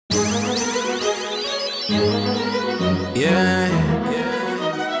Yeah.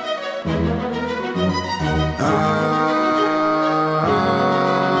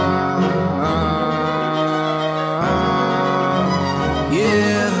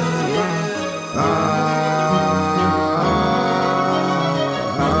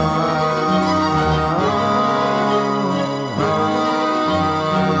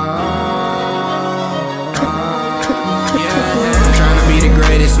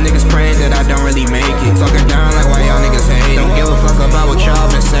 Niggas praying that I don't really make it. Talking down like why y'all niggas hate. Don't give a fuck about what y'all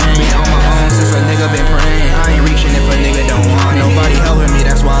been saying. Been on my own since a nigga been praying. I ain't reaching if a nigga don't want it. Nobody helping me,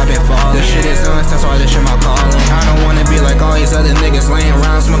 that's why I been falling. This shit is us, that's why this shit my calling. I don't wanna be like all these other niggas laying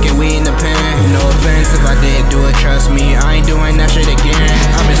around smoking weed in the pen. No offense if I did do it, trust me, I ain't doing that shit again.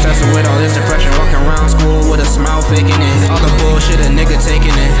 I've been stressing with all this depression, walking around school with a smile faking it. All the bullshit a nigga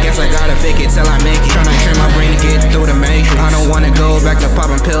taking it. Guess I gotta fake it till I make it. Tryna train my brain to get through the matrix. I don't wanna go back to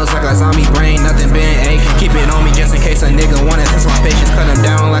popping pills like a zombie brain, nothing been aching. Keep it on me just in case a nigga wanna test my patience. Cut him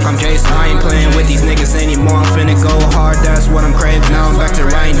down like I'm Jason. I ain't playing with these niggas anymore, I'm finna go hard, that's what I'm craving. Now I'm back to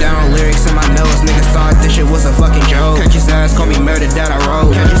writing down lyrics in my notes. Niggas thought this shit was a fucking joke. Catch his ass, call me murder that I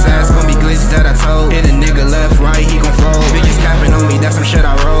wrote. Catch his ass, call me glitch that I told. Hit a nigga left, right, he gon' fold. Bitches capping on me, that's some shit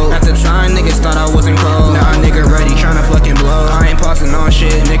I wrote. At the time, niggas thought I wasn't cold. Now a nigga ready, tryna fucking blow. I ain't pausing on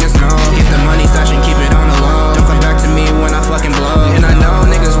shit, niggas know. Get the money, stash and keep it on the low. Don't come back to me when I fucking blow. And I know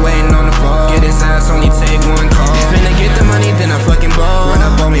niggas waiting on the phone. Get his ass, only take one call. Finna get the money, then I fucking blow. Run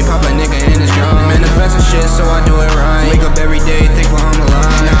up on me, pop a nigga in his jaw. Manifesting shit, so I do it right. Wake up every day, thankful I'm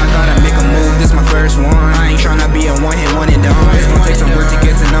alive. Now I gotta make a move, this my first one. I ain't tryna be a one hit, one and done. It's gonna take some work to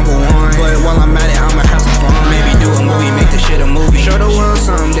get to number one. But while I'm at it, I'ma have some fun. Maybe do a movie, make this shit a movie. Show the world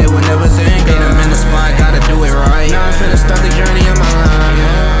something they would never think of. I'm in the spot, gotta do it right. Now I'm finna start the journey of my life.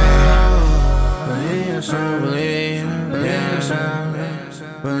 Believe yourself, believe yourself.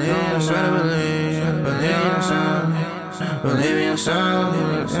 Believe yourself, believe yourself. Believe in yourself,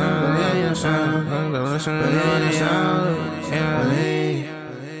 believe in yourself. Believe in yourself, believe in yourself.